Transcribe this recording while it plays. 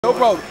No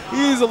problem.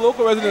 He's a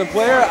local resident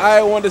player.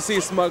 I want to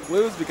see Smug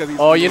lose because he's.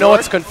 Oh, you know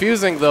what's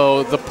confusing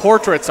though? The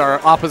portraits are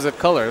opposite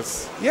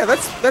colors. Yeah,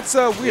 that's weird.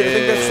 I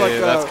think that's like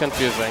that's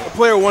confusing. A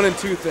player 1 and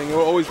 2 thing. It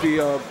will always be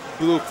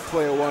blue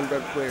player 1,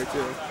 red player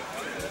 2.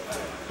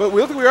 But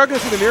we are going to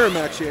see the mirror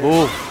match here.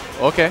 Ooh,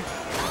 okay.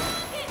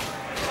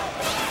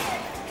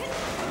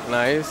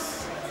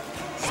 Nice.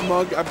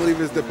 Smug, I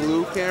believe, is the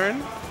blue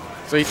Karin.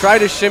 So he tried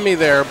to shimmy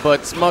there,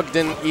 but Smug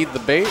didn't eat the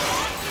bait.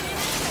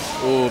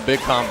 Ooh,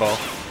 big combo.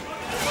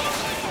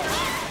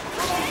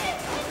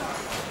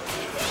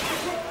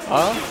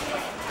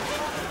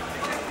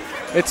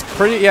 It's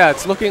pretty, yeah,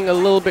 it's looking a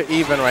little bit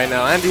even right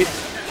now. Andy.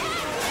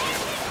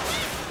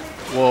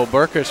 Whoa,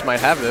 Burkish might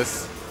have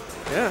this.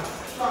 Yeah.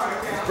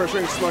 He's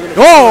pressuring Smug in the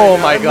oh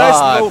right my now.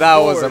 god, Nice that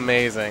forward. was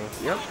amazing.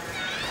 Yep.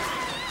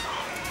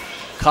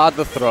 Caught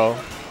the throw.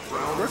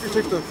 Burkish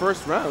takes the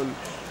first round.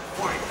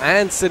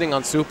 And sitting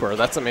on super,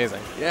 that's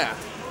amazing. Yeah.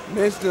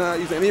 Managed to not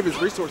use any of his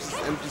resources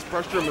and just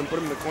pressure him and put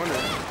him in the corner.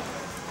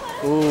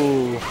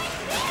 Ooh.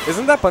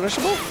 Isn't that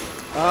punishable?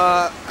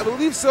 I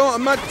believe so.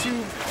 I'm not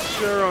too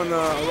sure on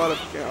a lot of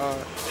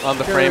on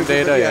the frame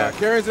data, yeah.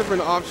 Karin's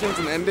different options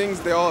and endings.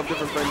 They all have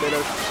different frame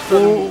data.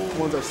 Certain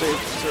ones are safe.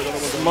 Certain other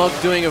ones are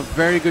Smug doing a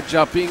very good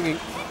job being.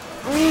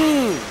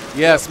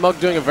 Yeah,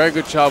 Smug doing a very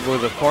good job with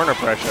the corner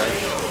pressure.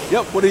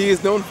 Yep, what he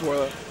is known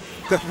for.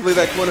 Definitely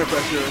that corner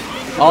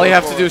pressure. All you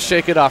have to do is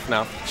shake it off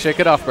now. Shake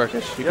it off,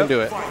 Burkish. You can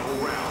do it.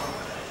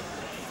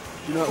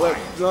 Do not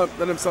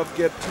let himself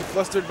get too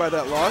flustered by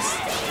that loss.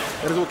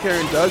 That is what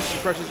Karin does. She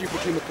pressures you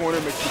between the corner,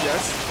 makes you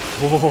guess.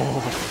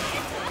 Whoa.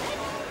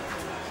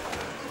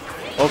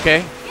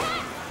 Okay.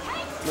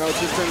 Now it's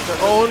his turn to start.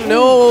 Oh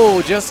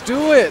no, just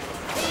do it.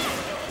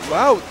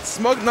 Wow,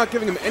 Smug not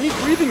giving him any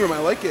breathing room. I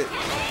like it.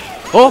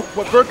 Oh.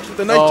 What Burkish with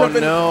the nice jump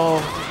in. Oh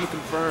no. Just to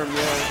confirm,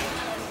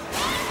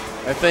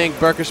 yeah. I think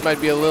Burkish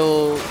might be a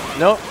little,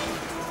 nope,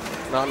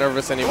 not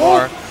nervous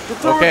anymore.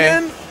 Oh, okay.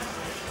 Again.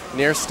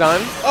 Near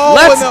stun. Oh,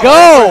 let's no,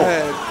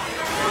 go!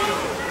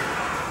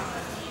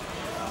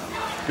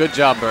 Good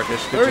job,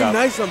 Burkish. Good Very job.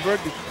 nice on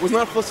Burkish. Was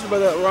not flustered by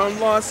that round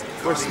loss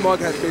where Smug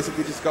had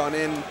basically just gone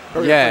in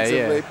very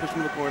offensively, pushed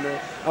him in the corner.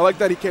 I like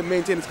that he can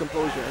maintain his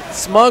composure.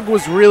 Smug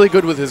was really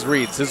good with his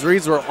reads. His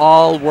reads were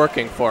all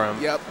working for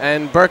him. Yep.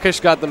 And Burkish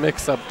got the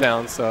mix-up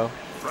down, so.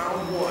 Yeah,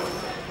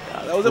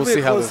 that was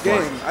definitely a close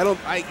game.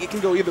 It can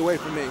go either way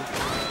for me.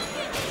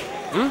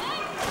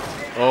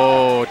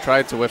 Oh,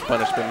 tried to whiff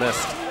punish, but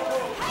missed.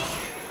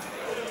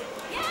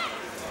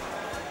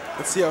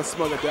 Let's see how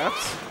Smug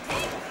adapts.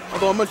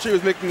 Although I'm not sure he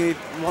was making any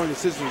wrong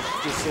decisions,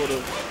 just sort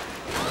of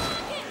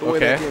the way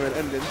that game had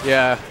ended.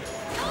 Yeah.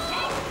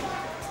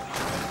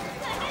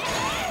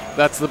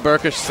 That's the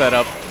Burkish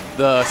setup.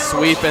 The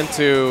sweep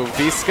into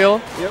V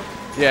skill. Yep.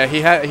 Yeah,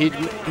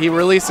 he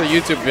released a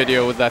YouTube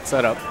video with that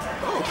setup.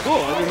 Oh,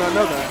 cool. I did not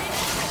know that.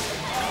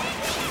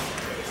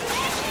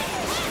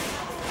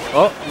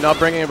 Oh, not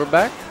bringing her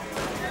back.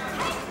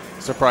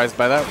 Surprised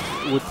by that.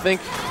 Would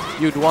think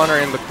you'd want her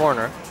in the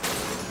corner.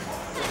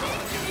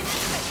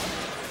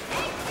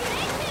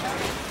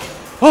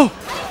 Oh!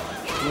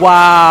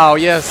 Wow,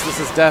 yes, this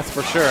is death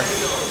for sure.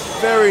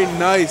 Very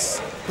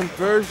nice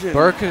conversion.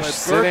 Burkish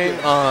sitting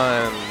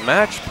on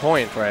match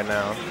point right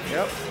now.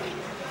 Yep.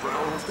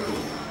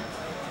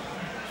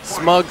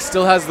 Smug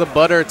still has the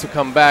butter to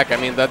come back. I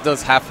mean, that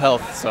does half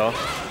health, so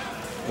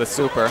the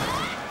super.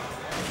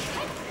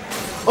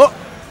 Oh!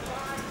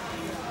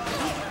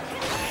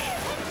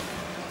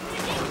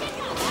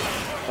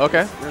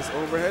 Okay. Nice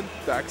overhead,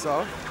 backs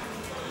off.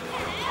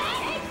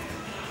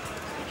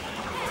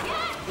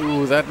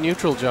 Ooh, that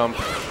neutral jump.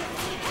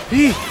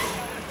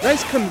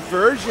 Nice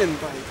conversion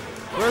by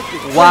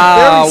Burkish.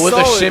 Wow, with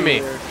a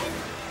shimmy.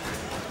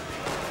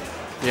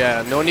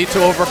 Yeah, no need to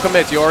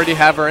overcommit. You already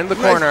have her in the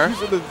corner. Nice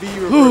use of the V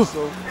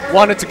reversal.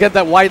 Wanted to get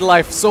that wide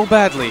life so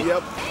badly.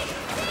 Yep.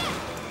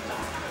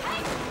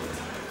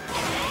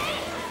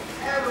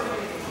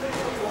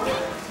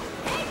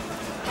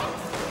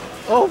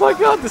 Oh my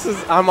god,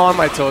 I'm on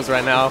my toes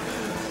right now.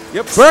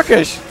 Yep.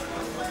 Burkish.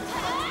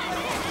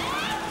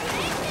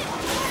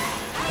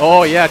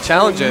 Oh yeah,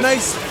 challenges.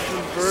 Nice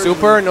conversion.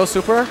 Super, no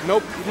super?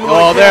 Nope.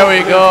 Oh, there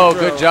we go.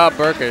 Good job,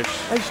 Burkish.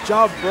 Nice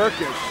job,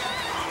 Burkish.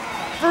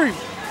 Very,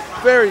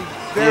 very,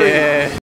 very